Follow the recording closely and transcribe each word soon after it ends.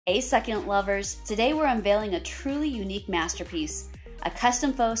Hey succulent lovers, today we're unveiling a truly unique masterpiece, a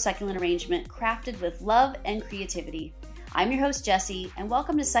custom faux succulent arrangement crafted with love and creativity. I'm your host Jessie, and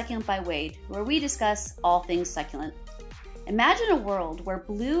welcome to Succulent by Wade, where we discuss all things succulent. Imagine a world where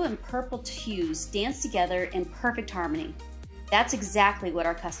blue and purple hues dance together in perfect harmony. That's exactly what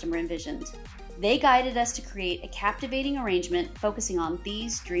our customer envisioned. They guided us to create a captivating arrangement focusing on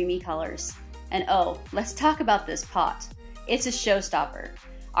these dreamy colors. And oh, let's talk about this pot. It's a showstopper.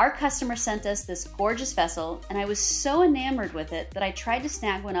 Our customer sent us this gorgeous vessel, and I was so enamored with it that I tried to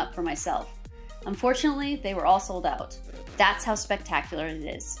snag one up for myself. Unfortunately, they were all sold out. That's how spectacular it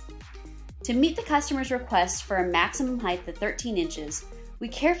is. To meet the customer's request for a maximum height of 13 inches, we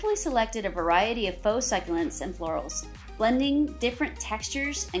carefully selected a variety of faux succulents and florals, blending different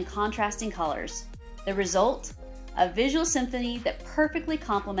textures and contrasting colors. The result? A visual symphony that perfectly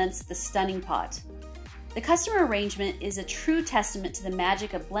complements the stunning pot. The customer arrangement is a true testament to the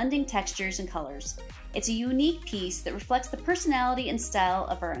magic of blending textures and colors. It's a unique piece that reflects the personality and style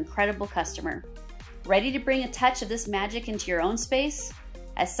of our incredible customer. Ready to bring a touch of this magic into your own space?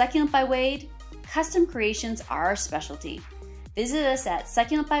 At Succulent by Wade, custom creations are our specialty. Visit us at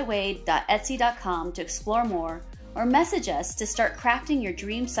succulentbywade.etsy.com to explore more, or message us to start crafting your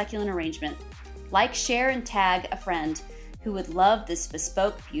dream succulent arrangement. Like, share, and tag a friend who would love this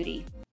bespoke beauty.